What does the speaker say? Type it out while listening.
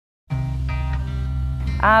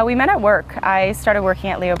We met at work. I started working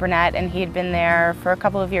at Leo Burnett and he had been there for a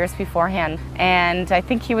couple of years beforehand. And I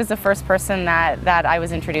think he was the first person that I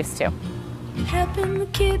was introduced to. Helping the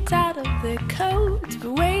kids out of their coats,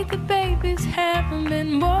 but wait, the babies haven't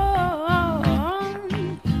been born.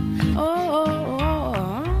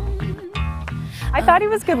 I thought he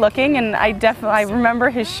was good looking, and I remember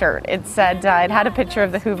his shirt. It said, it had a picture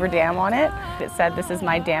of the Hoover Dam on it. It said, "This is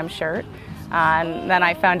my damn shirt." And then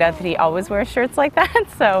I found out that he always wears shirts like that,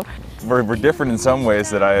 so. We're different in some ways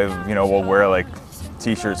that I, will wear like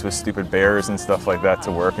t-shirts with stupid bears and stuff like that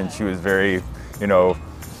to work, and she was very,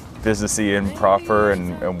 businessy and proper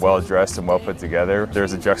and well-dressed and well put together.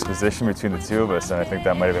 There's a juxtaposition between the two of us, and I think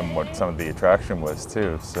that might have been what some of the attraction was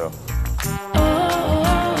too, so.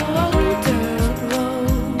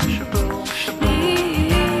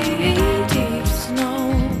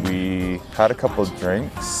 Had a couple of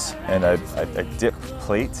drinks and a dip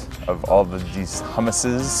plate of all these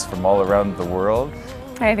hummuses from all around the world.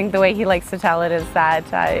 I think the way he likes to tell it is that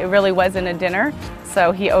it really wasn't a dinner,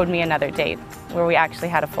 so he owed me another date where we actually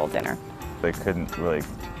had a full dinner. They couldn't really,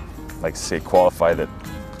 qualify that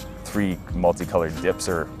 3 multicolored dips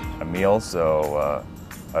are a meal, so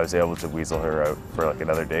I was able to weasel her out for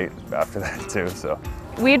another date after that too. So.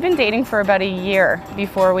 We had been dating for about a year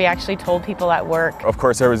before we actually told people at work. Of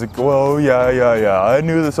course, I was like, well, yeah, I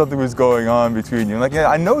knew that something was going on between you. I'm like, yeah,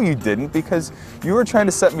 I know you didn't, because you were trying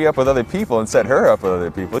to set me up with other people and set her up with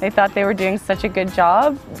other people. They thought they were doing such a good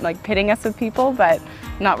job, pitting us with people, but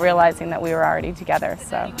not realizing that we were already together,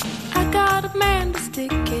 so. I got a man to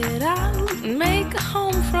stick it out and make a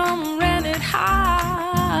home from a rented house.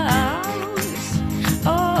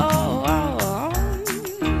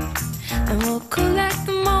 And we'll collect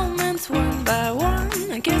the moments one by one.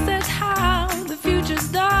 I guess that's how the future's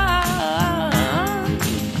done.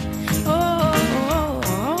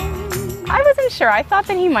 I wasn't sure. I thought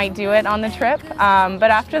that he might do it on the trip, but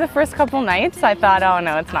after the first couple nights, I thought, oh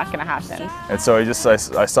no, it's not going to happen. And so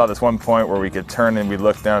I saw this one point where we could turn and we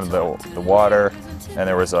looked down to the water, and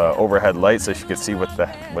there was a overhead light so she could see what the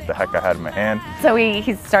heck I had in my hand. So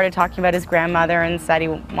he started talking about his grandmother and said he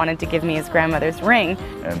wanted to give me his grandmother's ring.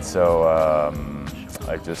 And so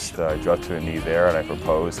I just dropped to a knee there and I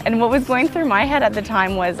proposed. And what was going through my head at the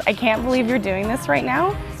time was, I can't believe you're doing this right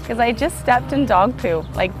now, because I just stepped in dog poo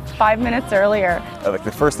 5 minutes earlier.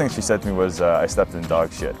 The first thing she said to me was, I stepped in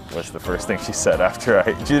dog shit, was the first thing she said after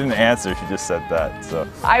she didn't answer, she just said that, so.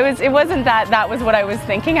 It wasn't that was what I was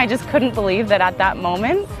thinking, I just couldn't believe that at that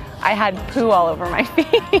moment, I had poo all over my feet.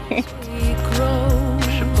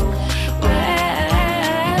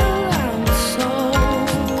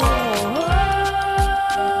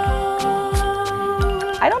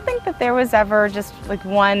 I don't think that there was ever just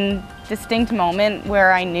one distinct moment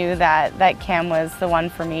where I knew that Cam was the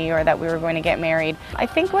one for me or that we were going to get married. I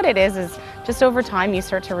think what it is just over time you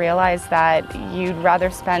start to realize that you'd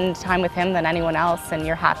rather spend time with him than anyone else and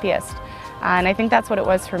you're happiest. And I think that's what it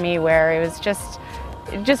was for me, where it was just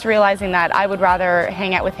realizing that I would rather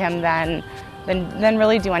hang out with him than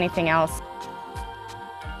really do anything else.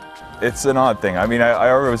 It's an odd thing. I mean,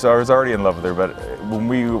 I was already in love with her, but when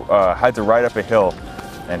we had to ride up a hill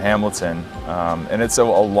in Hamilton, and it's a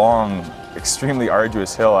long, extremely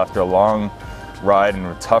arduous hill after a long ride and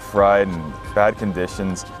a tough ride and bad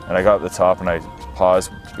conditions, and I got up the top and I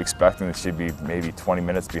paused expecting that she'd be maybe 20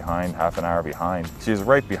 minutes behind, half an hour behind. She was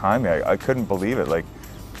right behind me. I couldn't believe it.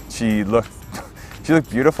 She looked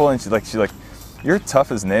beautiful, and she's like, you're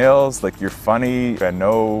tough as nails, you're funny, I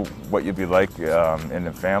know what you'd be like in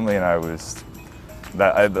a family, and I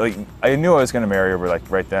knew I was going to marry her, but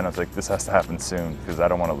right then I was like, this has to happen soon because I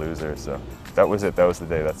don't want to lose her. So that was it. That was the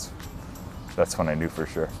day. That's when I knew for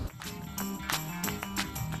sure.